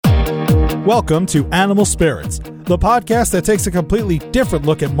Welcome to Animal Spirits, the podcast that takes a completely different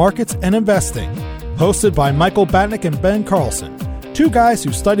look at markets and investing. Hosted by Michael Batnick and Ben Carlson, two guys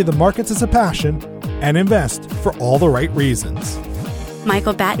who study the markets as a passion and invest for all the right reasons.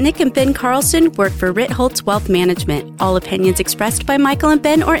 Michael Batnick and Ben Carlson work for Ritholtz Wealth Management. All opinions expressed by Michael and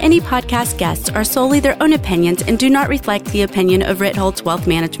Ben or any podcast guests are solely their own opinions and do not reflect the opinion of Ritholtz Wealth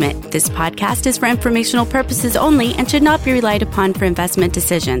Management. This podcast is for informational purposes only and should not be relied upon for investment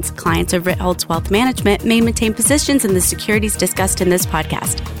decisions. Clients of Ritholtz Wealth Management may maintain positions in the securities discussed in this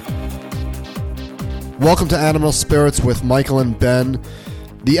podcast. Welcome to Animal Spirits with Michael and Ben.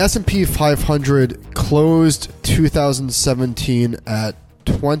 The S&P 500 closed 2017 at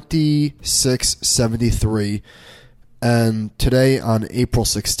 2673, and today on April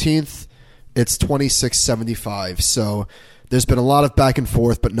 16th, it's 2675. So there's been a lot of back and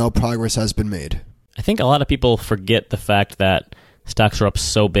forth, but no progress has been made. I think a lot of people forget the fact that stocks are up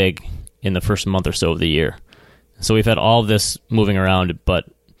so big in the first month or so of the year. So we've had all of this moving around, but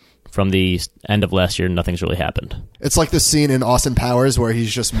from the end of last year, nothing's really happened. It's like the scene in Austin Powers where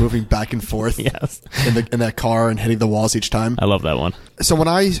he's just moving back and forth yes. in that car and hitting the walls each time. I love that one. So when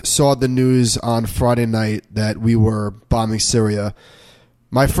I saw the news on Friday night that we were bombing Syria,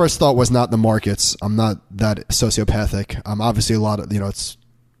 my first thought was not the markets. I'm not that sociopathic. Obviously, a lot of, it's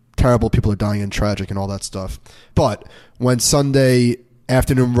terrible. People are dying and tragic and all that stuff. But when Sunday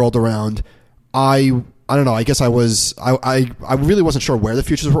afternoon rolled around, I don't know. I guess I really wasn't sure where the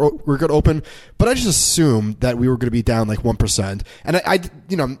futures were going to open, but I just assumed that we were going to be down like 1%. And I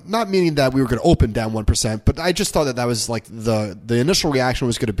not meaning that we were going to open down 1%, but I just thought that was like the initial reaction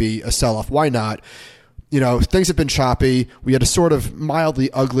was going to be a sell-off. Why not? Things have been choppy. We had a sort of mildly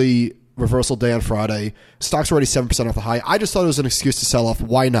ugly reversal day on Friday. Stocks were already 7% off the high. I just thought it was an excuse to sell off.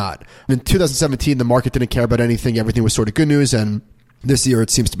 Why not? In 2017, the market didn't care about anything. Everything was sort of good news, and this year, it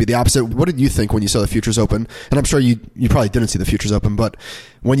seems to be the opposite. What did you think when you saw the futures open? And I'm sure you probably didn't see the futures open, but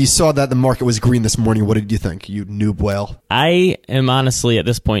when you saw that the market was green this morning, what did you think, you noob whale? I am honestly, at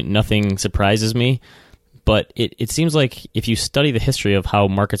this point, nothing surprises me, but it seems like if you study the history of how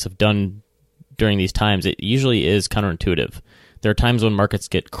markets have done during these times, it usually is counterintuitive. There are times when markets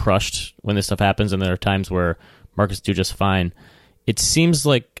get crushed when this stuff happens, and there are times where markets do just fine. It seems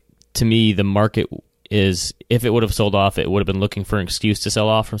like, to me, the market is, if it would have sold off, it would have been looking for an excuse to sell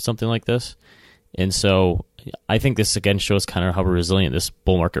off from something like this. And so I think this again shows kind of how resilient this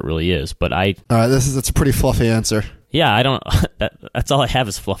bull market really is. But all right, that's a pretty fluffy answer. Yeah, I don't. That's all I have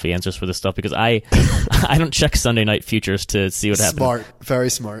is fluffy answers for this stuff because I don't check Sunday night futures to see what happens. Smart, very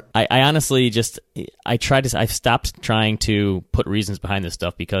smart. I honestly I've stopped trying to put reasons behind this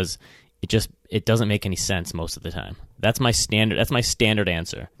stuff because it doesn't make any sense most of the time. That's my standard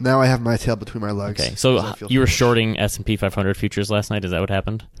answer. Now I have my tail between my legs. Okay, so you were shorting S&P 500 futures last night? Is that what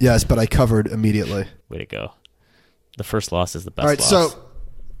happened? Yes, but I covered immediately. Way to go. The first loss is the best loss. All right,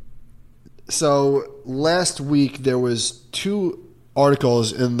 so last week there was two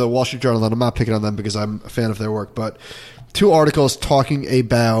articles in the Wall Street Journal, and I'm not picking on them because I'm a fan of their work, but two articles talking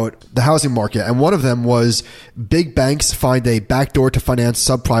about the housing market, and one of them was big banks find a backdoor to finance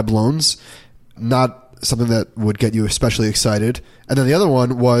subprime loans. Not something that would get you especially excited. And then the other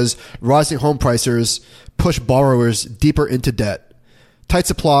one was rising home prices push borrowers deeper into debt. Tight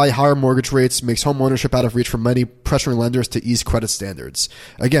supply, higher mortgage rates makes home ownership out of reach for many, pressuring lenders to ease credit standards.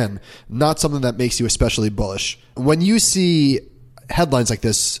 Again, not something that makes you especially bullish. When you see headlines like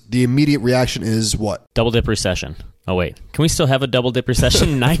this, the immediate reaction is what? Double dip recession. Oh, wait. Can we still have a double dip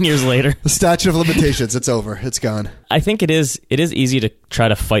recession 9 years later? The statute of limitations. It's over. It's gone. I think it is easy to try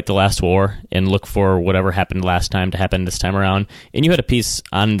to fight the last war and look for whatever happened last time to happen this time around. And you had a piece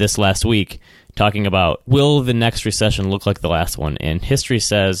on this last week talking about, will the next recession look like the last one? And history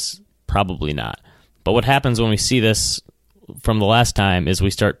says probably not. But what happens when we see this from the last time is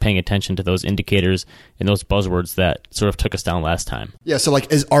we start paying attention to those indicators and those buzzwords that sort of took us down last time. Yeah, so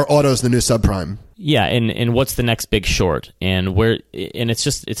are autos the new subprime? Yeah, and what's the next big short? And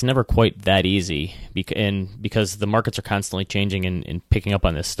it's never quite that easy because the markets are constantly changing and picking up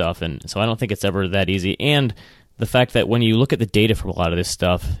on this stuff, and so I don't think it's ever that easy. And the fact that when you look at the data from a lot of this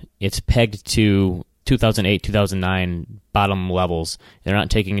stuff, it's pegged to 2008, 2009 bottom levels. They're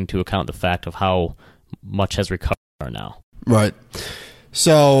not taking into account the fact of how much has recovered now. Right.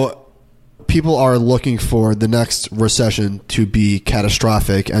 So people are looking for the next recession to be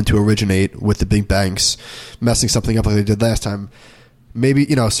catastrophic and to originate with the big banks messing something up like they did last time. Maybe,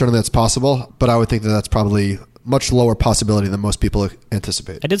 certainly that's possible, but I would think that that's probably much lower possibility than most people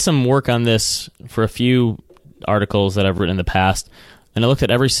anticipate. I did some work on this for a few articles that I've written in the past, and I looked at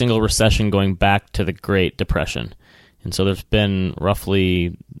every single recession going back to the Great Depression. And so there's been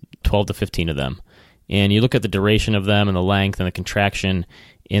roughly 12 to 15 of them. And you look at the duration of them and the length and the contraction,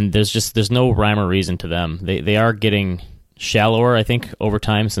 and there's no rhyme or reason to them. They are getting shallower, I think, over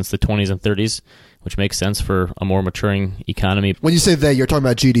time since the 20s and 30s, which makes sense for a more maturing economy. When you say they, you're talking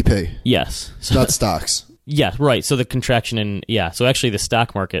about GDP. Yes. So not stocks. Yeah, right. So the contraction so actually the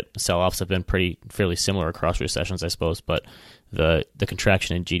stock market sell-offs have been fairly similar across recessions, I suppose, but the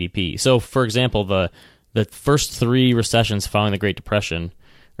contraction in GDP. So, for example, the first 3 recessions following the Great Depression,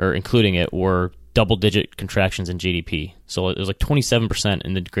 or including it, were double-digit contractions in GDP. So it was like 27%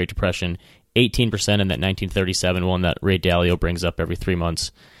 in the Great Depression, 18% in that 1937 one that Ray Dalio brings up every 3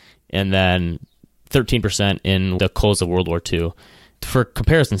 months, and then 13% in the close of World War II. For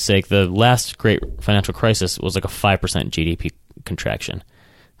comparison's sake, the last great financial crisis was like a 5% GDP contraction.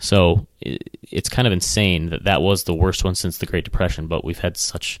 So it's kind of insane that was the worst one since the Great Depression, but we've had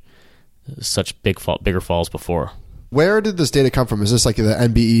such bigger falls before. Where did this data come from? Is this like the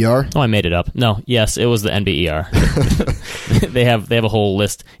NBER? Oh, I made it up. No, yes, it was the NBER. They have a whole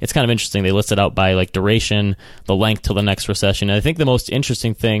list. It's kind of interesting. They list it out by like duration, the length till the next recession. And I think the most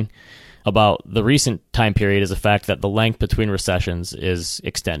interesting thing about the recent time period is the fact that the length between recessions is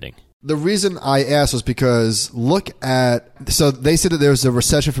extending. The reason I asked was because so they said that there was a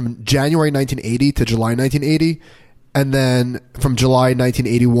recession from January 1980 to July 1980. And then from July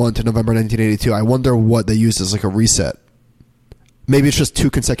 1981 to November 1982, I wonder what they used as like a reset. Maybe it's just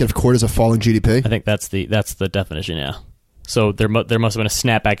 2 consecutive quarters of falling GDP. I think that's the definition, yeah. So there must have been a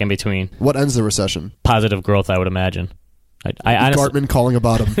snapback in between. What ends the recession? Positive growth, I would imagine. I honestly, Gartman calling a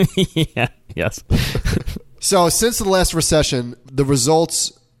bottom. Yeah, yes. So since the last recession, the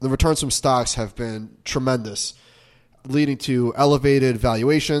returns from stocks have been tremendous, leading to elevated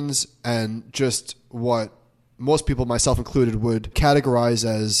valuations and just what most people, myself included, would categorize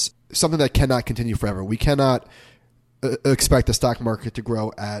as something that cannot continue forever. We cannot expect the stock market to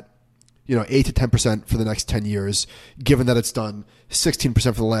grow at 8 to 10% for the next 10 years, given that it's done 16%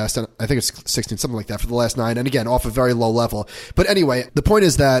 for the last, and I think it's 16, something like that, for the last 9, and again, off a very low level. But anyway, the point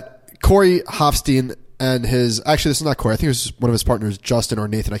is that Corey Hofstein and actually, this is not Corey, I think it was one of his partners, Justin or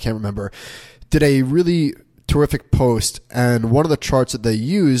Nathan, I can't remember, did a really terrific post, and one of the charts that they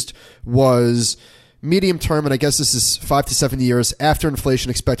used was medium term, and I guess this is 5 to 7 years after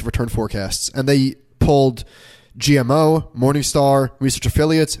inflation expected return forecasts. And they pulled GMO, Morningstar, Research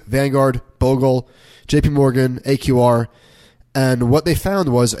Affiliates, Vanguard, Bogle, JP Morgan, AQR, and what they found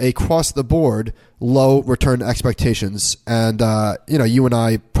was across the board low return expectations. And you and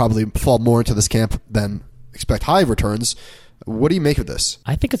I probably fall more into this camp than expect high returns. What do you make of this?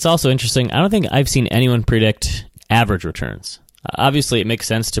 I think it's also interesting. I don't think I've seen anyone predict average returns. Obviously, it makes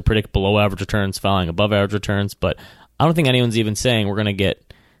sense to predict below average returns following above average returns, but I don't think anyone's even saying we're going to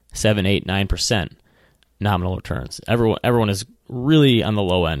get 7, 8, 9% nominal returns. Everyone is really on the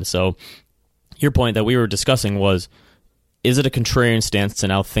low end. So your point that we were discussing was, is it a contrarian stance to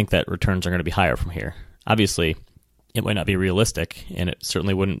now think that returns are going to be higher from here? Obviously, it might not be realistic, and it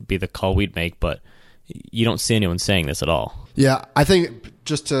certainly wouldn't be the call we'd make, but you don't see anyone saying this at all. Yeah, I think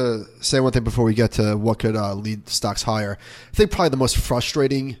just to say one thing before we get to what could lead stocks higher, I think probably the most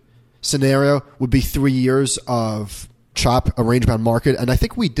frustrating scenario would be 3 years of chop, a range-bound market. And I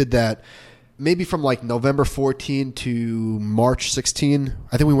think we did that maybe from like November 14 to March 16.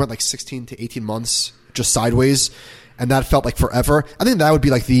 I think we went like 16 to 18 months just sideways, and that felt like forever. I think that would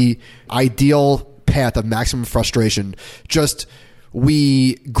be like the ideal path of maximum frustration. Just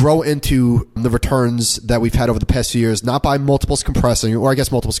we grow into the returns that we've had over the past few years, not by multiples compressing, or I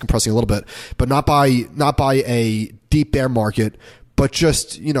guess multiples compressing a little bit, but not by a deep bear market, but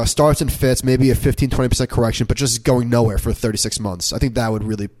just, starts and fits, maybe a 15, 20% correction, but just going nowhere for 36 months. I think that would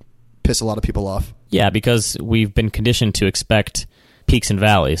really piss a lot of people off. Yeah, because we've been conditioned to expect peaks and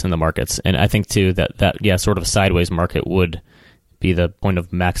valleys in the markets. And I think, too, that sort of a sideways market would be the point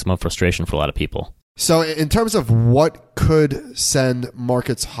of maximum frustration for a lot of people. So in terms of what could send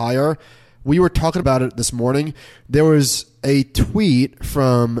markets higher, we were talking about it this morning. There was a tweet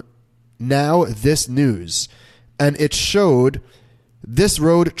from Now This News, and it showed this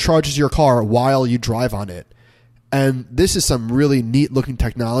road charges your car while you drive on it. And this is some really neat looking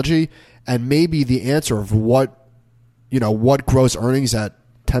technology, and maybe the answer of what grows earnings at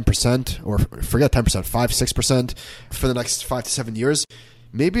 10%, or forget 10%, 5-6% for the next 5 to 7 years.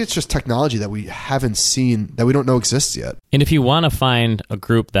 Maybe it's just technology that we haven't seen, that we don't know exists yet. And if you want to find a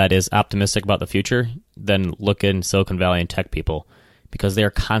group that is optimistic about the future, then look in Silicon Valley and tech people, because they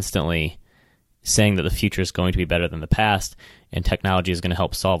are constantly saying that the future is going to be better than the past, and technology is going to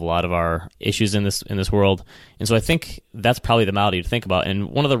help solve a lot of our issues in this world. And so I think that's probably the malady to think about. And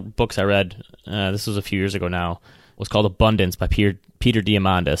one of the books I read, this was a few years ago now, was called Abundance by Peter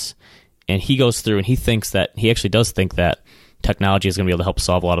Diamandis. And he goes through and he actually does think that technology is going to be able to help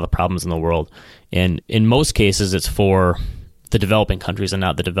solve a lot of the problems in the world. And in most cases, it's for the developing countries and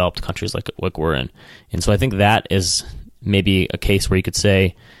not the developed countries like we're in. And so I think that is maybe a case where you could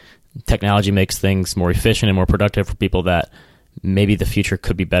say technology makes things more efficient and more productive for people, that maybe the future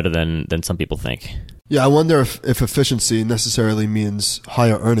could be better than some people think. Yeah, I wonder if efficiency necessarily means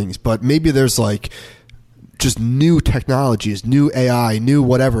higher earnings, but maybe there's like just new technologies, new AI, new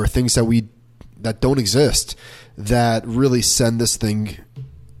whatever, things that don't exist that really send this thing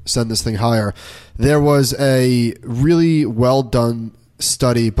higher. There was a really well done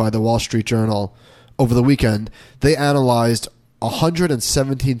study by the Wall Street Journal over the weekend. They analyzed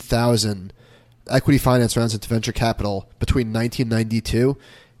 117,000 equity finance rounds into venture capital between 1992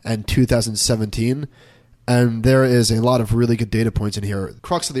 and 2017. And there is a lot of really good data points in here. The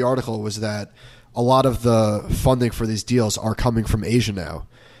crux of the article was that a lot of the funding for these deals are coming from Asia now.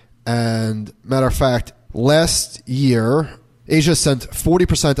 And matter of fact, last year, Asia sent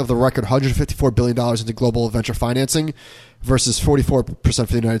 40% of the record $154 billion into global venture financing versus 44% for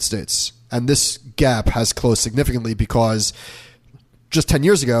the United States. And this gap has closed significantly because just 10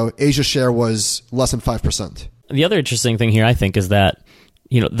 years ago, Asia's share was less than 5%. The other interesting thing here, I think, is that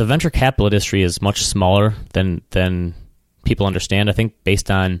the venture capital industry is much smaller than people understand. I think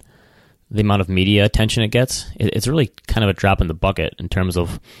based on the amount of media attention it gets, it's really kind of a drop in the bucket in terms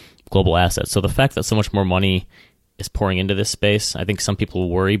of global assets. So the fact that so much more money is pouring into this space, I think some people will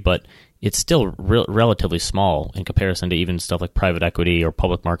worry, but it's still relatively small in comparison to even stuff like private equity or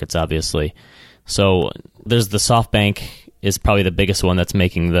public markets, obviously. So there's the SoftBank is probably the biggest one that's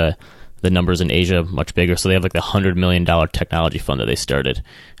making the numbers in Asia much bigger. So they have like the $100 million technology fund that they started.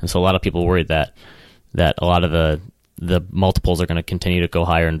 And so a lot of people worried that a lot of the multiples are going to continue to go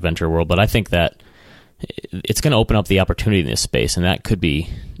higher in venture world. But I think that it's going to open up the opportunity in this space, and that could be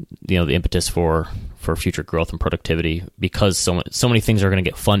the impetus for future growth and productivity, because so many things are going to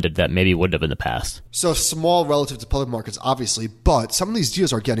get funded that maybe wouldn't have in the past. So small relative to public markets, obviously, but some of these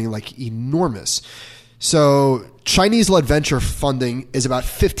deals are getting like enormous. So Chinese-led venture funding is about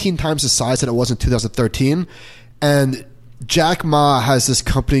 15 times the size that it was in 2013. And Jack Ma has this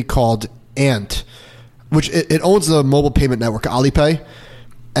company called Ant, which it owns the mobile payment network Alipay.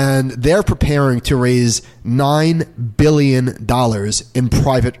 And they're preparing to raise $9 billion in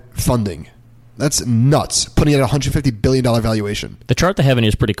private funding. That's nuts, putting it at a $150 billion valuation. The chart they have in here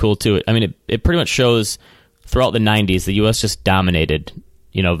is pretty cool, too. I mean, it pretty much shows throughout the 90s, the U.S. just dominated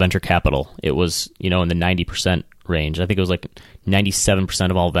venture capital. It was, in the 90% range. I think it was like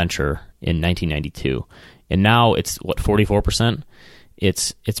 97% of all venture in 1992. And now it's, 44%?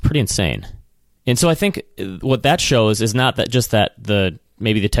 It's pretty insane. And so I think what that shows is not that just that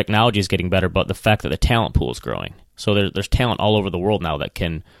maybe the technology is getting better, but the fact that the talent pool is growing. So there's talent all over the world now that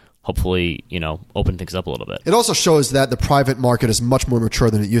can hopefully, open things up a little bit. It also shows that the private market is much more mature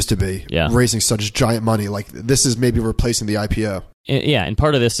than it used to be, yeah, raising such giant money. Like this is maybe replacing the IPO. Yeah, and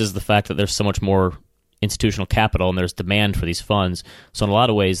part of this is the fact that there's so much more institutional capital and there's demand for these funds. So in a lot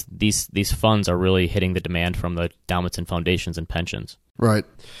of ways, these funds are really hitting the demand from the endowments and foundations and pensions. Right.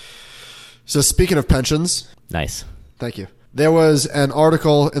 So speaking of pensions. Nice. Thank you. There was an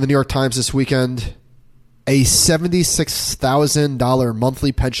article in the New York Times this weekend, a $76,000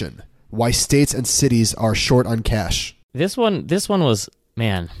 monthly pension, why states and cities are short on cash. This one was,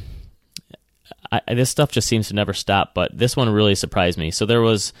 man, this stuff just seems to never stop, but this one really surprised me. So there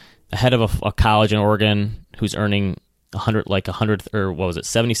was a head of a college in Oregon who's earning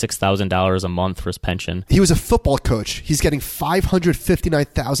 $76,000 a month for his pension. He was a football coach. He's getting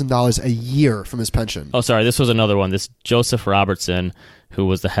 $559,000 a year from his pension. Oh, sorry, this was another one. This Joseph Robertson, who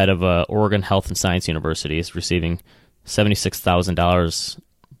was the head of Oregon Health and Science University, is receiving $76,000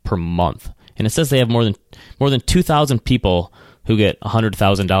 per month. And it says they have more than 2,000 people who get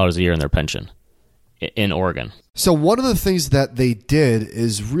 $100,000 a year in their pension in Oregon. So one of the things that they did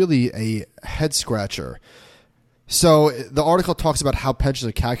is really a head scratcher. So the article talks about how pensions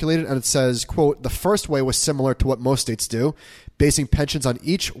are calculated, and it says, quote, the first way was similar to what most states do, basing pensions on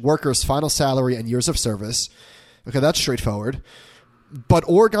each worker's final salary and years of service. Okay, that's straightforward. But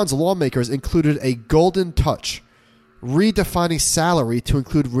Oregon's lawmakers included a golden touch, redefining salary to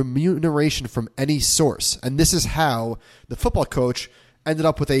include remuneration from any source. And this is how the football coach ended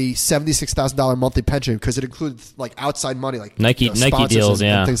up with a $76,000 monthly pension, because it included like outside money, like Nike deals,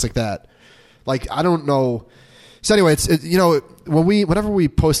 and things like that. Like, I don't know. So anyway, whenever we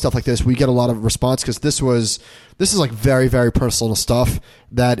post stuff like this, we get a lot of response, because this is like very, very personal stuff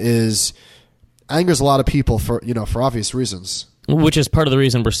that angers a lot of people for obvious reasons. Which is part of the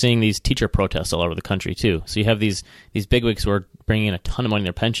reason we're seeing these teacher protests all over the country, too. So you have these bigwigs who are bringing in a ton of money in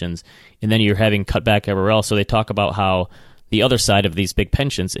their pensions, and then you're having cut back everywhere else. So they talk about how the other side of these big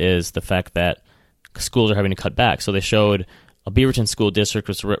pensions is the fact that schools are having to cut back. So they showed a Beaverton school district,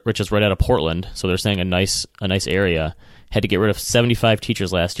 which is right out of Portland, so they're saying a nice area, had to get rid of 75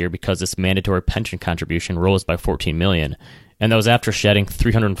 teachers last year because this mandatory pension contribution rose by $14 million. And that was after shedding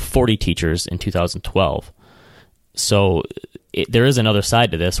 340 teachers in 2012. So there is another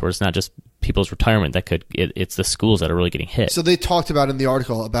side to this where it's not just people's retirement it's the schools that are really getting hit. So they talked about in the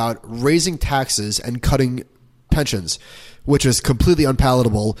article about raising taxes and cutting pensions, which is completely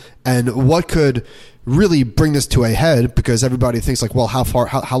unpalatable. And what could really bring this to a head, because everybody thinks like, well,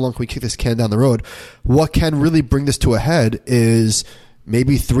 how long can we kick this can down the road? What can really bring this to a head is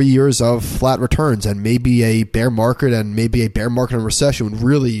maybe 3 years of flat returns, and maybe a bear market, and maybe a bear market and recession would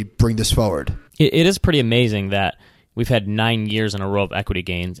really bring this forward. It is pretty amazing that we've had 9 years in a row of equity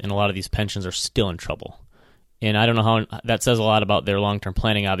gains, and a lot of these pensions are still in trouble. And I don't know how that says a lot about their long-term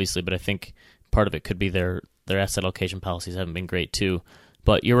planning, obviously, but I think part of it could be their asset allocation policies haven't been great too.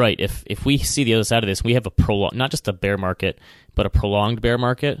 But you're right. If we see the other side of this, we have a prolonged, not just a bear market, but a prolonged bear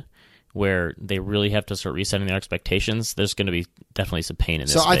market where they really have to start resetting their expectations. There's going to be definitely some pain in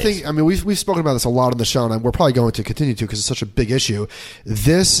this. So space. I mean, we've spoken about this a lot on the show, and we're probably going to continue to because it's such a big issue.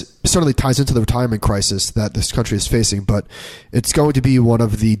 This certainly ties into the retirement crisis that this country is facing, but it's going to be one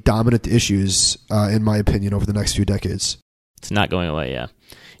of the dominant issues, in my opinion, over the next few decades. It's not going away, yeah.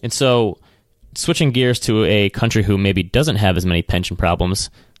 And so, switching gears to a country who maybe doesn't have as many pension problems,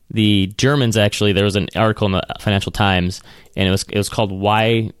 the Germans actually, there was an article in the Financial Times, and it was called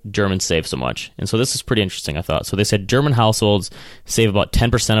 "Why Germans Save So Much." And so this is pretty interesting, I thought. So they said German households save about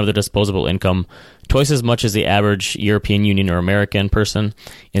 10% of their disposable income, twice as much as the average European Union or American person.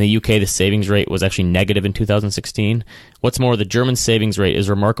 In the UK, the savings rate was actually negative in 2016. What's more, the German savings rate is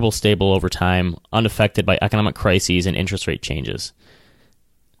remarkably stable over time, unaffected by economic crises and interest rate changes.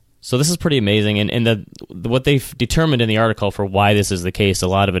 So this is pretty amazing, and what they've determined in the article for why this is the case, a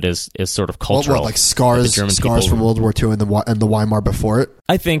lot of it is sort of cultural. What, like scars from World War II and the Weimar before it?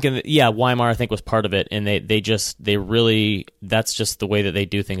 I think, Weimar I think was part of it, and they really, that's just the way that they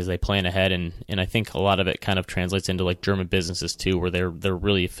do things. They plan ahead, and I think a lot of it kind of translates into like German businesses too, where they're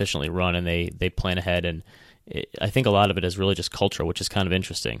really efficiently run and they plan ahead, and I think a lot of it is really just culture, which is kind of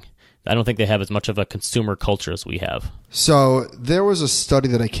interesting. I don't think they have as much of a consumer culture as we have. So there was a study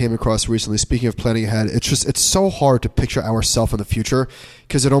that I came across recently, speaking of planning ahead. It's so hard to picture ourselves in the future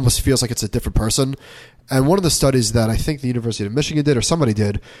because it almost feels like it's a different person. And one of the studies that I think the University of Michigan did, or somebody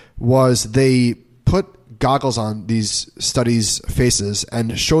did, was they put goggles on these studies' faces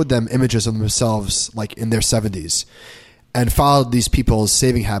and showed them images of themselves like in their 70s. And followed these people's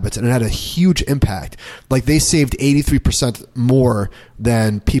saving habits, and it had a huge impact. Like they saved 83% more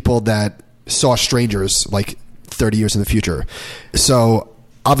than people that saw strangers like 30 years in the future. So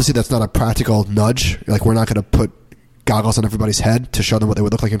obviously that's not a practical nudge. Like we're not going to put goggles on everybody's head to show them what they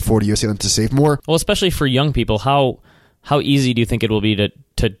would look like in 40 years to save more. Well, especially for young people, how easy do you think it will be to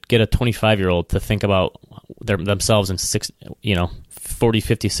get a 25-year-old to think about themselves in 40,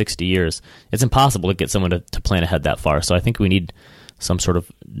 50, 60 years? It's impossible to get someone to plan ahead that far. So I think we need some sort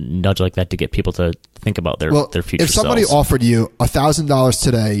of nudge like that to get people to think about their future If somebody selves. offered you $1,000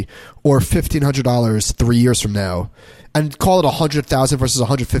 today or $1,500 3 years from now, and call it 100,000 versus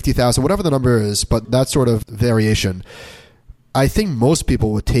 150,000, whatever the number is, but that sort of variation, I think most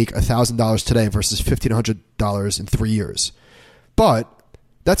people would take $1,000 today versus $1,500 in 3 years. But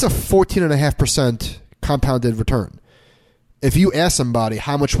that's a 14.5% compounded return. If you ask somebody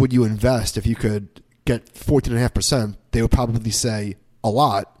how much would you invest if you could get 14.5%, they would probably say a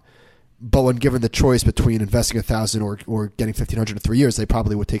lot. But when given the choice between investing $1,000 or getting $1,500 in 3 years, they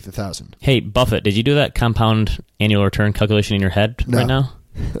probably would take the $1,000. Hey, Buffett, did you do that compound annual return calculation in your head right now?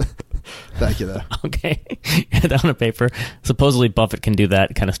 Thank you, though. Okay. Get it down on paper. Supposedly Buffett can do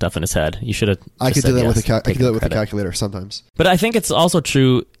that kind of stuff in his head. You should have. I could do that with a calculator sometimes. But I think it's also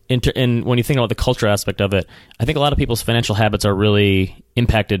true in when you think about the culture aspect of it. I think a lot of people's financial habits are really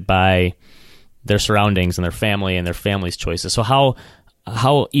impacted by their surroundings and their family and their family's choices. So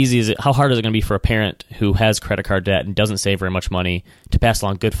how easy is it? How hard is it going to be for a parent who has credit card debt and doesn't save very much money to pass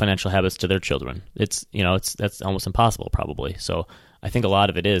along good financial habits to their children? That's almost impossible, probably. So I think a lot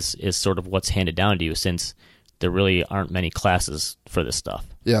of it is sort of what's handed down to you, since there really aren't many classes for this stuff.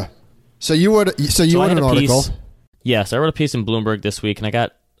 Yeah. So you wrote an article. Yes, I wrote a piece in Bloomberg this week, and I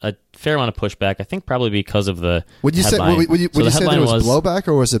got a fair amount of pushback. I think probably because of the headline. Would you say that it was blowback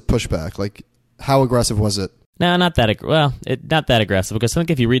or was it pushback? Like, how aggressive was it? No, not that aggressive, because I think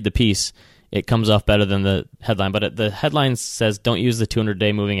if you read the piece, it comes off better than the headline. But the headline says, don't use the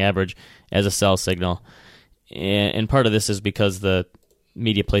 200-day moving average as a sell signal. And part of this is because the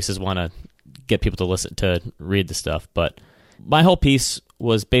media places want to get people to read the stuff. But my whole piece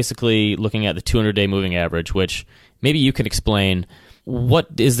was basically looking at the 200-day moving average, which maybe you can explain. What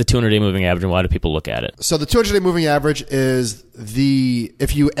is the 200-day moving average and why do people look at it? So the 200-day moving average is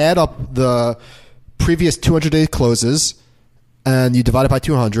if you add up the previous 200-day closes and you divide it by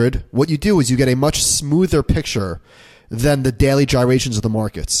 200, what you do is you get a much smoother picture than the daily gyrations of the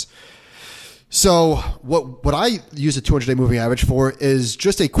markets. So what I use the 200-day moving average for is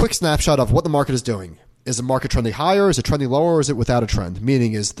just a quick snapshot of what the market is doing. Is the market trending higher? Is it trending lower? Or is it without a trend?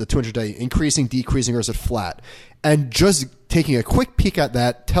 Meaning, is the 200-day increasing, decreasing, or is it flat? And just taking a quick peek at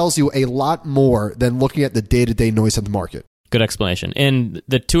that tells you a lot more than looking at the day-to-day noise of the market. Good explanation. And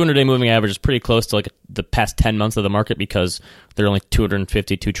the 200-day moving average is pretty close to like the past 10 months of the market because there are only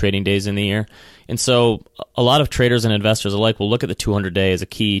 252 trading days in the year. And so a lot of traders and investors alike will look at the 200-day as a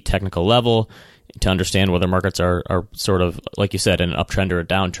key technical level to understand whether markets are sort of, like you said, in an uptrend or a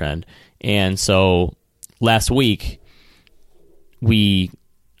downtrend. And so last week, the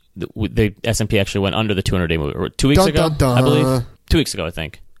S&P actually went under the 200-day moving, or 2 weeks ago, I believe. 2 weeks ago, I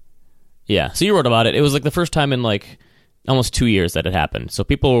think. Yeah. So you wrote about it. It was like the first time in like almost 2 years that it happened. So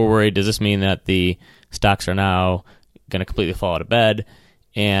people were worried, does this mean that the stocks are now going to completely fall out of bed?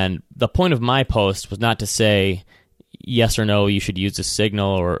 And the point of my post was not to say yes or no, you should use this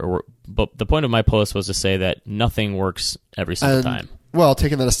signal, but the point of my post was to say that nothing works every single time. Well,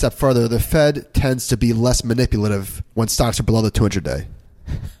 taking that a step further, the Fed tends to be less manipulative when stocks are below the 200-day.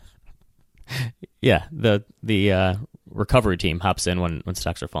 Yeah, the recovery team hops in when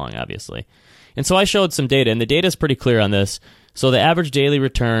stocks are falling, obviously. And so I showed some data, and the data is pretty clear on this. So the average daily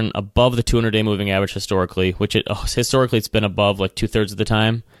return above the 200-day moving average historically, which historically it's been above like 2/3 of the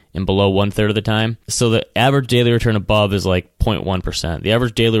time and below 1/3 of the time. So the average daily return above is like 0.1%. The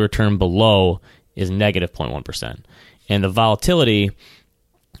average daily return below is negative 0.1%. And the volatility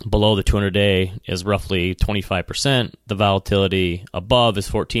below the 200-day is roughly 25%. The volatility above is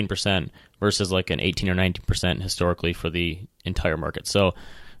 14% versus like an 18 or 19% historically for the entire market. So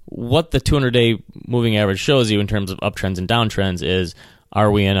what the 200-day moving average shows you in terms of uptrends and downtrends is,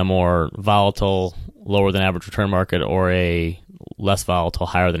 are we in a more volatile, lower than average return market, or a less volatile,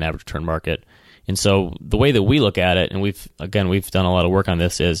 higher than average return market? And so the way that we look at it, and we've done a lot of work on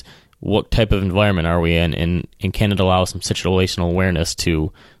this, is what type of environment are we in, and can it allow some situational awareness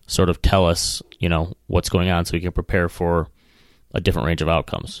to sort of tell us, what's going on so we can prepare for a different range of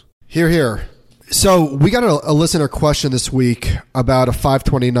outcomes. Hear, hear. So we got a listener question this week about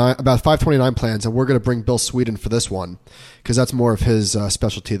 529 plans, and we're going to bring Bill Sweden for this one because that's more of his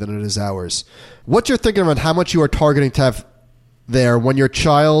specialty than it is ours. What you're thinking about how much you are targeting to have there when your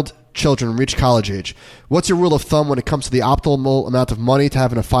children reach college age? What's your rule of thumb when it comes to the optimal amount of money to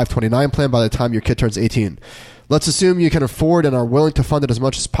have in a 529 plan by the time your kid turns 18? Let's assume you can afford and are willing to fund it as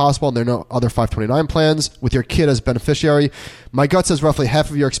much as possible, and there are no other 529 plans with your kid as beneficiary. My gut says roughly half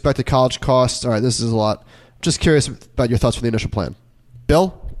of your expected college costs. All right, this is a lot. Just curious about your thoughts for the initial plan.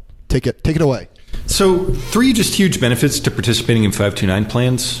 Bill, take it away. So 3 just huge benefits to participating in 529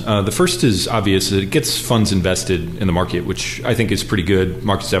 plans. The first is obvious, that it gets funds invested in the market, which I think is pretty good.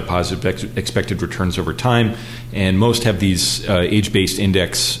 Markets have positive expected returns over time, and most have these age-based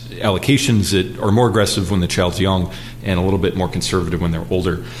index allocations that are more aggressive when the child's young and a little bit more conservative when they're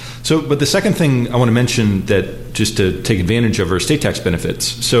older. But the second thing I want to mention that just to take advantage of are estate tax benefits.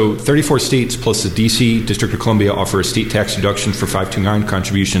 So 34 states plus the D.C. District of Columbia offer a state tax deduction for 529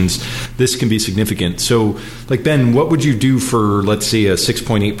 contributions. This can be significant. So, like Ben, what would you do for, let's say, a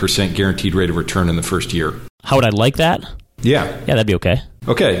 6.8% guaranteed rate of return in the first year? How would I like that? Yeah, that'd be okay.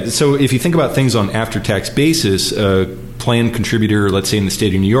 Okay, so if you think about things on after-tax basis, a plan contributor, let's say in the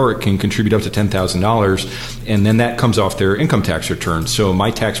state of New York, can contribute up to $10,000, and then that comes off their income tax return. So my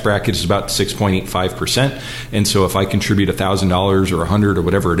tax bracket is about 6.85%, and so if I contribute $1,000 or $100 or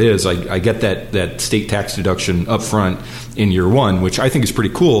whatever it is, I get that state tax deduction up front in year one, which I think is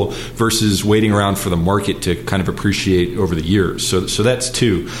pretty cool versus waiting around for the market to kind of appreciate over the years. So that's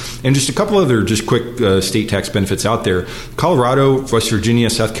 2. And just a couple other just quick state tax benefits out there. Colorado, West Virginia,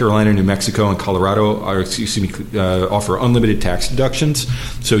 South Carolina, New Mexico, and Colorado offer unlimited tax deductions.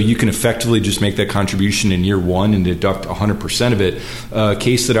 So you can effectively just make that contribution in year one and deduct 100% of it. A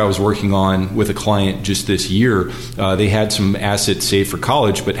case that I was working on with a client just this year, they had some assets saved for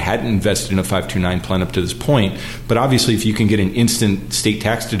college but hadn't invested in a 529 plan up to this point. But obviously, if you can get an instant state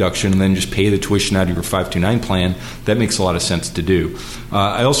tax deduction and then just pay the tuition out of your 529 plan, that makes a lot of sense to do.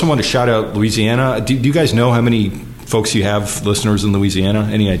 I also want to shout out Louisiana. Do you guys know how many folks you have listeners in Louisiana?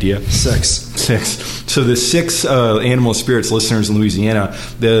 Any idea? Six. So the 6 Animal Spirits listeners in Louisiana,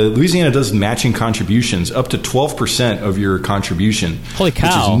 Louisiana does matching contributions up to 12% of your contribution. Holy cow!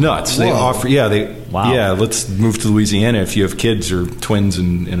 Which is nuts. Whoa. They offer, Wow. yeah. Let's move to Louisiana if you have kids or twins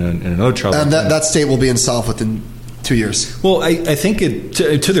and another child. And that state will be in solve within 2 years. Well, I think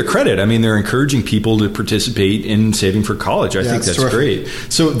to their credit, I mean, they're encouraging people to participate in saving for college. I think that's great.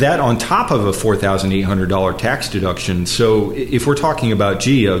 So that on top of a $4,800 tax deduction. So if we're talking about,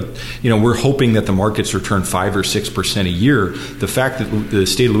 we're hoping that the markets return 5 or 6% a year. The fact that the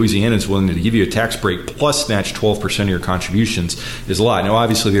state of Louisiana is willing to give you a tax break plus match 12% of your contributions is a lot. Now,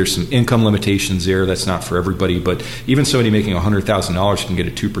 obviously, there's some income limitations there. That's not for everybody, but even somebody making $100,000 can get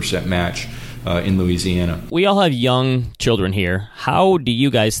a 2% match. In Louisiana. We all have young children here. How do you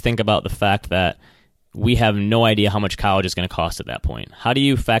guys think about the fact that we have no idea how much college is going to cost at that point? How do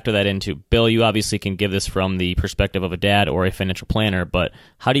you factor that into? Bill, you obviously can give this from the perspective of a dad or a financial planner, but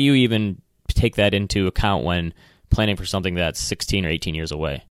how do you even take that into account when planning for something that's 16 or 18 years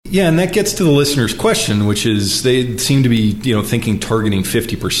away? Yeah, and that gets to the listener's question, which is they seem to be thinking targeting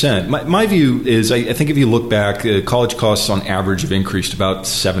 50%. My view is I think if you look back, college costs on average have increased about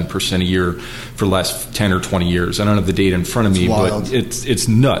 7% a year for the last 10 or 20 years. I don't have the data in front of me, but it's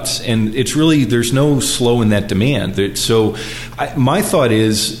nuts. And it's really, there's no slow in that demand. So my thought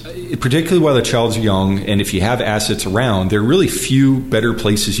is, particularly while the child's young, and if you have assets around, there are really few better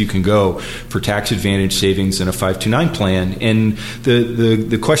places you can go for tax advantage savings than a 529 plan. And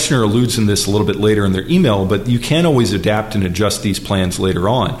the questioner alludes in this a little bit later in their email, but you can always adapt and adjust these plans later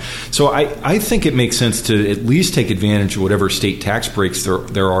on. So I think it makes sense to at least take advantage of whatever state tax breaks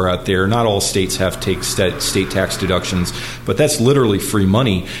there are out there. Not all states have state tax deductions, but that's literally free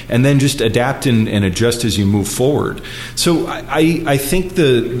money. And then just adapt and adjust as you move forward. So I think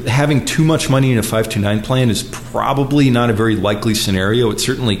having too much money in a 529 plan is probably not a very likely scenario. It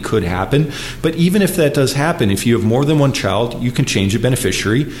certainly could happen. But even if that does happen, if you have more than one child, you can change a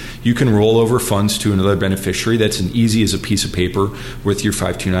beneficiary. You can roll over funds to another beneficiary. That's as easy as a piece of paper with your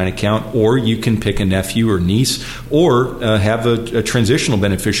 529 account. Or you can pick a nephew or niece, or have a transitional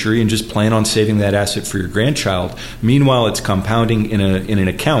beneficiary and just plan on saving that asset for your grandchild. Meanwhile, it's compounding in an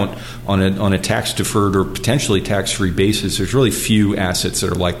account on a tax-deferred or potentially tax-free basis. There's really few assets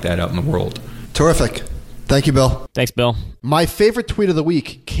that are like that out in the world. Terrific. Thank you, Bill. Thanks, Bill. My favorite tweet of the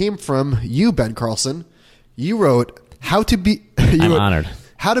week came from you, Ben Carlson. You wrote, I'm honored.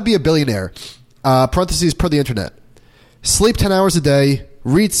 How to be a billionaire, parentheses, per the internet. Sleep 10 hours a day,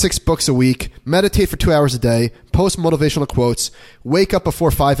 read 6 books a week, meditate for 2 hours a day, post motivational quotes, wake up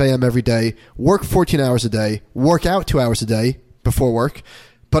before 5 a.m. every day, work 14 hours a day, work out 2 hours a day before work,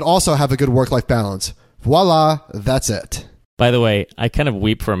 but also have a good work-life balance. Voila, that's it. By the way, I kind of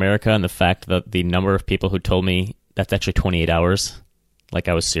weep for America and the fact that the number of people who told me that's actually 28 hours, like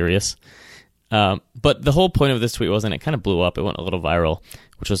I was serious. But the whole point of this tweet wasn't, it kind of blew up. It went a little viral,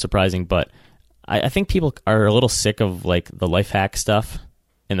 which was surprising. But I think people are a little sick of like the life hack stuff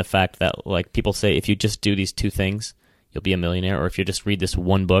and the fact that like people say, if you just do these 2 things, you'll be a millionaire. Or if you just read this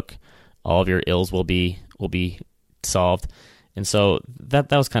one book, all of your ills will be solved. And so that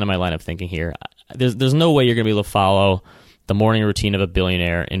was kind of my line of thinking here. There's no way you're going to be able to follow the morning routine of a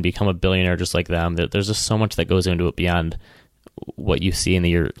billionaire and become a billionaire just like them. There's just so much that goes into it beyond what you see in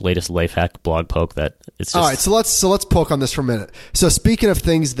your latest life hack blog poke that it's just... All right, so let's poke on this for a minute. So speaking of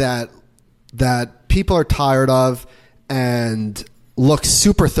things that people are tired of and look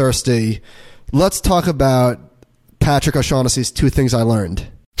super thirsty, let's talk about Patrick O'Shaughnessy's 2 Things I Learned.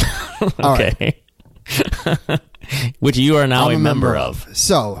 Okay. Which you are now a member of.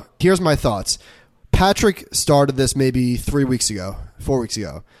 So here's my thoughts. Patrick started this maybe 4 weeks ago,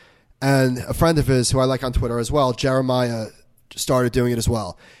 and a friend of his who I like on Twitter as well, Jeremiah, started doing it as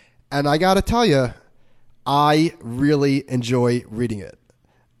well. And I got to tell you, I really enjoy reading it.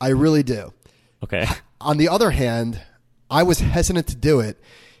 I really do. Okay. On the other hand, I was hesitant to do it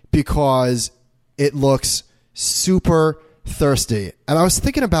because it looks super thirsty. And I was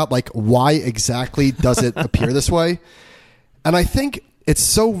thinking about like, why exactly does it appear this way? And I think it's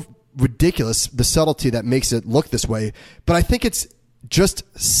so ridiculous, the subtlety that makes it look this way. But I think it's just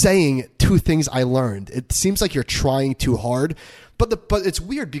saying 2 things I learned. It seems like you're trying too hard. But it's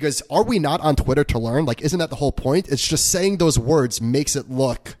weird because are we not on Twitter to learn? Like, isn't that the whole point? It's just saying those words makes it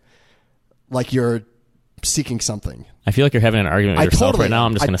look like you're seeking something. I feel like you're having an argument with yourself right now.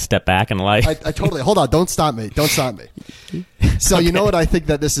 I'm just going to step back and lie. I totally... Hold on. Don't stop me. So okay. You know what I think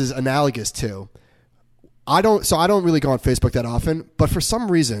that this is analogous to? I don't really go on Facebook that often, but for some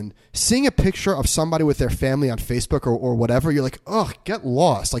reason, seeing a picture of somebody with their family on Facebook or whatever, you're like, ugh, get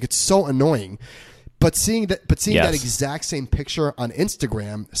lost. Like, it's so annoying. But seeing that Yes. exact same picture on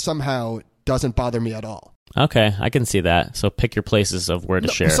Instagram somehow doesn't bother me at all. Okay, I can see that. So pick your places of where to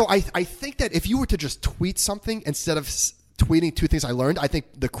share. So I think that if you were to just tweet something instead of tweeting 2 things I learned, I think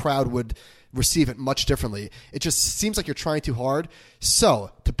the crowd would receive it much differently. It just seems like you're trying too hard.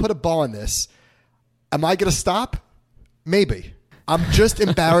 So to put a bow on this, am I going to stop? Maybe. I'm just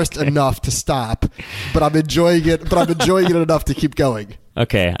embarrassed enough to stop, but I'm enjoying it. But I'm enjoying it enough to keep going.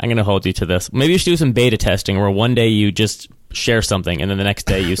 Okay, I'm going to hold you to this. Maybe you should do some beta testing where one day you just share something and then the next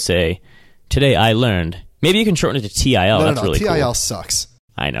day you say, "Today I learned." Maybe you can shorten it to TIL. No, That's really TIL cool. sucks.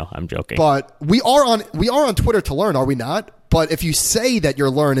 I know, I'm joking. But we are on Twitter to learn, are we not? But if you say that you're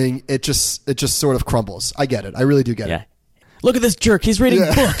learning, it just sort of crumbles. I get it. I really do get it. Look at this jerk. He's reading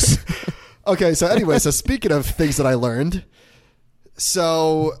books. Okay, so anyway, so speaking of things that I learned,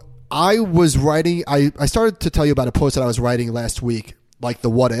 so I was writing, I started to tell you about a post that I was writing last week, like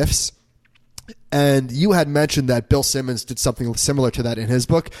the what ifs. And you had mentioned that Bill Simmons did something similar to that in his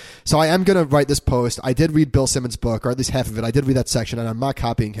book. So I am going to write this post. I did read Bill Simmons' book, or at least half of it. I did read that section, and I'm not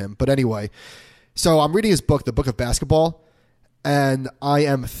copying him. But anyway, so I'm reading his book, The Book of Basketball, and I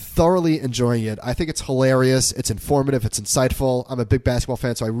am thoroughly enjoying it. I think it's hilarious. It's informative. It's insightful. I'm a big basketball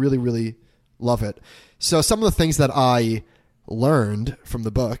fan, so I really, really love it. So some of the things that I learned from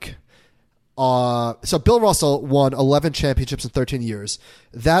the book. So Bill Russell won 11 championships in 13 years.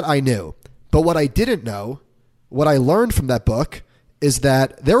 That I knew. But what I didn't know, what I learned from that book, is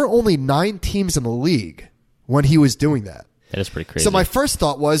that there were only 9 teams in the league when he was doing that. That is pretty crazy. So my first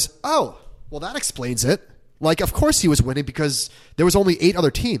thought was, oh, well, that explains it. Like, of course he was winning because there was only 8 other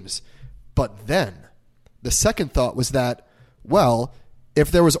teams. But then the second thought was that, well,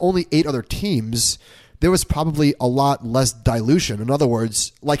 if there was only 8 other teams, there was probably a lot less dilution. In other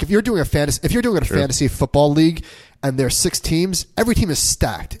words, like if you're doing a fantasy football league and there's 6 teams, every team is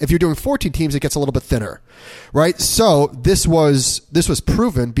stacked. If you're doing 14 teams, it gets a little bit thinner, right? So this was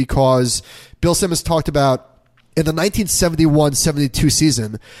proven because Bill Simmons talked about in the 1971-72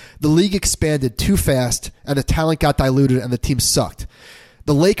 season, the league expanded too fast and the talent got diluted and the team sucked.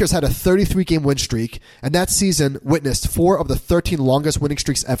 The Lakers had a 33-game win streak, and that season witnessed 4 of the 13 longest winning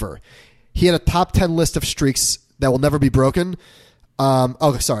streaks ever. He had a top 10 list of streaks that will never be broken. Sorry,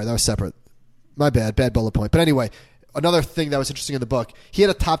 that was separate. My bad bullet point. But anyway, another thing that was interesting in the book, he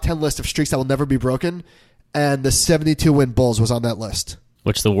had a top 10 list of streaks that will never be broken, and the 72-win Bulls was on that list.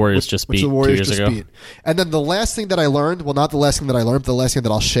 Which the Warriors just beat 2 years ago. And then the last thing that I learned, well, not the last thing that I learned, but the last thing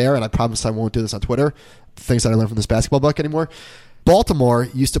that I'll share, and I promise I won't do this on Twitter, things that I learned from this basketball book anymore. Baltimore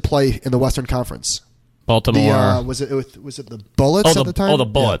used to play in the Western Conference. Baltimore. Was it the Bullets at the time? Oh, the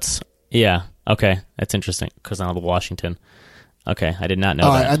Bullets. Yeah. Okay. That's interesting because I'm Washington. Okay. I did not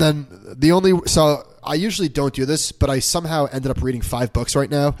know that. And then so I usually don't do this, but I somehow ended up reading 5 books right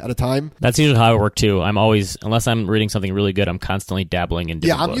now at a time. That's usually how I work too. I'm always, unless I'm reading something really good, I'm constantly dabbling in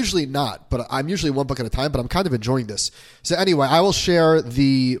different books. Usually not, but I'm usually 1 book at a time, but I'm kind of enjoying this. So anyway, I will share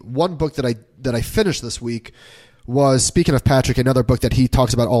the one book that I finished this week was, speaking of Patrick, another book that he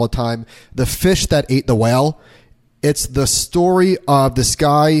talks about all the time, The Fish That Ate the Whale. It's the story of this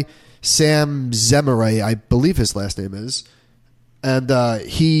guy, Sam Zemere, I believe his last name is, and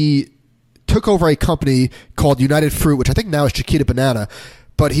he took over a company called United Fruit, which I think now is Chiquita Banana,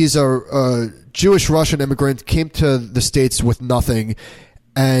 but he's a Jewish Russian immigrant, came to the States with nothing,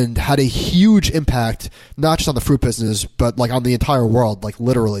 and had a huge impact, not just on the fruit business, but like on the entire world, like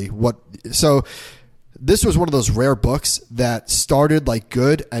literally. So this was one of those rare books that started like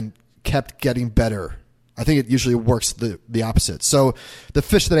good and kept getting better. I think it usually works the opposite. So The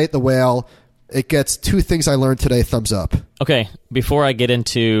Fish That Ate the Whale, it gets 2 things I learned today, thumbs up. Okay, before I get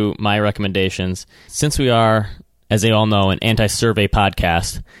into my recommendations, since we are, as they all know, an anti-survey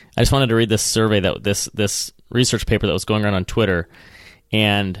podcast, I just wanted to read this survey, this research paper that was going around on Twitter.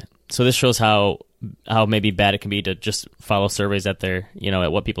 And so this shows how maybe bad it can be to just follow surveys at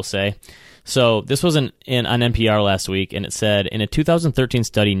what people say. So this was on NPR last week, and it said, in a 2013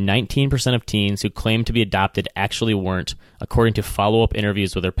 study, 19% of teens who claimed to be adopted actually weren't, according to follow-up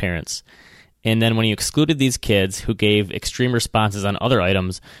interviews with their parents. And then when you excluded these kids who gave extreme responses on other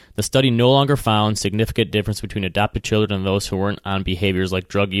items, the study no longer found significant difference between adopted children and those who weren't on behaviors like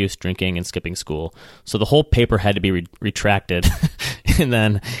drug use, drinking, and skipping school. So the whole paper had to be retracted. And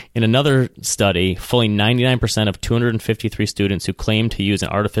then in another study, fully 99% of 253 students who claimed to use an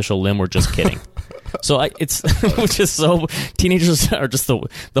artificial limb were just kidding. So which is so, teenagers are just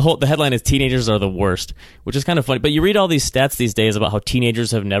the headline is teenagers are the worst, which is kind of funny. But you read all these stats these days about how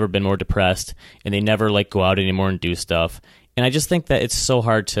teenagers have never been more depressed and they never like go out anymore and do stuff. And I just think that it's so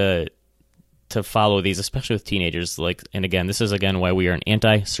hard to to follow these, especially with teenagers. And again, this is why we are an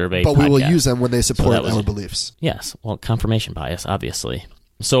anti-survey But podcast. we will use them when they support So our beliefs. Yes, well, confirmation bias, obviously.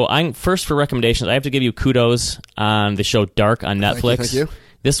 So I'm first for recommendations. I have to give you kudos on the show Dark on Netflix. Thank you.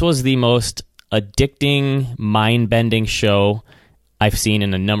 This was the most addicting, mind-bending show I've seen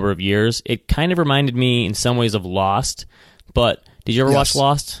in a number of years. It kind of reminded me in some ways of Lost, but did you ever watch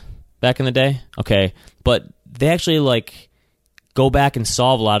Lost back in the day? Okay, but they actually go back and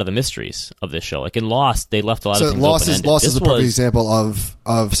solve a lot of the mysteries of this show. Like in Lost, they left a lot of things open-ended. Lost is a perfect example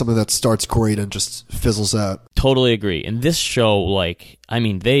of something that starts great and just fizzles out. Totally agree. And this show,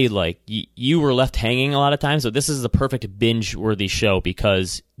 you were left hanging a lot of times, so this is the perfect binge-worthy show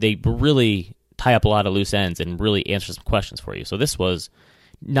because they really tie up a lot of loose ends and really answer some questions for you. So this was...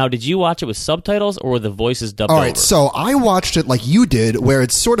 Now, did you watch it with subtitles or were the voices dubbed over? All right, so I watched it like you did, where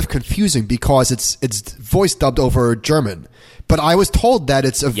it's sort of confusing because it's voice dubbed over German. But I was told that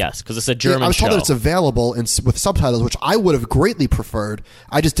yes, because it's a German show. I was told that it's available with subtitles, which I would have greatly preferred.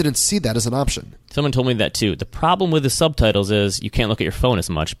 I just didn't see that as an option. Someone told me that too. The problem with the subtitles is you can't look at your phone as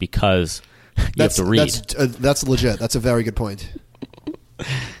much because you have to read. That's legit. That's a very good point.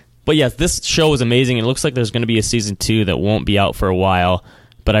 But yes, this show is amazing. It looks like there's going to be a season 2 that won't be out for a while.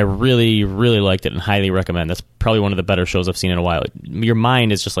 But I really, really liked it and highly recommend. That's probably one of the better shows I've seen in a while. Your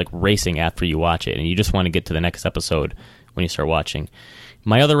mind is just racing after you watch it, and you just want to get to the next episode when you start watching.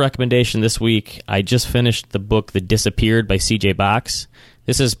 My other recommendation this week, I just finished the book The Disappeared by C.J. Box.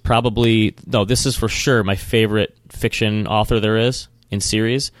 This is for sure my favorite fiction author there is in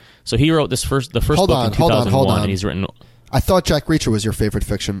series. So he wrote the first book in 2001, and he's written... I thought Jack Reacher was your favorite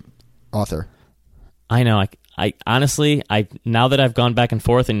fiction author. I know. I honestly, now that I've gone back and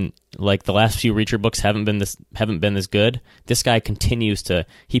forth and the last few Reacher books haven't been this good. This guy continues to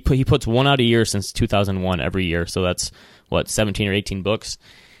he puts one out a year since 2001 every year. So that's 17 or 18 books,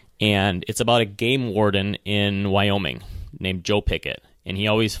 and it's about a game warden in Wyoming named Joe Pickett, and he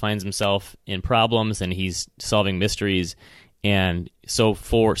always finds himself in problems and he's solving mysteries. And so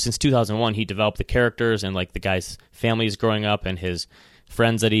since 2001, he developed the characters and the guy's family is growing up and his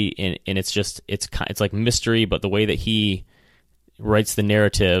friends that and it's like mystery, but the way that he writes the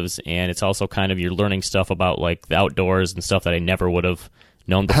narratives, and it's also kind of you're learning stuff about the outdoors and stuff that I never would have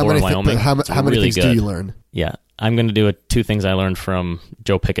known before in Wyoming. How many things do you learn? Yeah, I'm going to do 2 things I learned from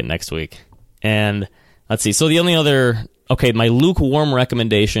Joe Pickett next week. And let's see. So the only other my lukewarm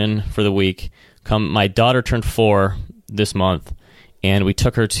recommendation for the week. My daughter turned 4 this month, and we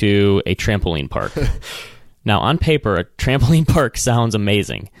took her to a trampoline park. Now, on paper, a trampoline park sounds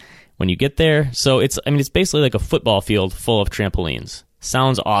amazing. When you get there, so it's basically like a football field full of trampolines.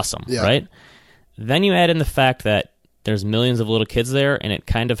 Sounds awesome, right? Then you add in the fact that there's millions of little kids there, and it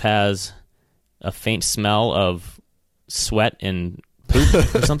kind of has a faint smell of sweat and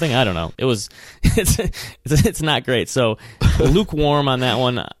poop or something. I don't know. It's not great. So lukewarm on that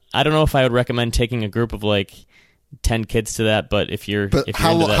one. I don't know if I would recommend taking a group of 10 kids to that, but if you're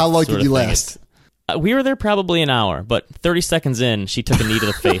how long did you last? We were there probably an hour, but 30 seconds in, she took a knee to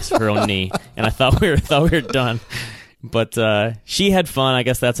the face, her own knee, and I thought we were done. But she had fun. I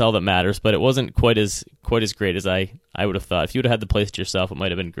guess that's all that matters. But it wasn't quite as great as I would have thought. If you would have had the place to yourself, it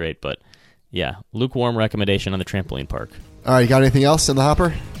might have been great. But yeah, lukewarm recommendation on the trampoline park. All right, you got anything else in the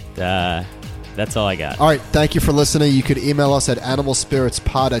hopper? That's all I got. All right, thank you for listening. You could email us at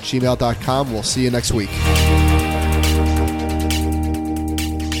animalspiritspod@gmail.com. We'll see you next week.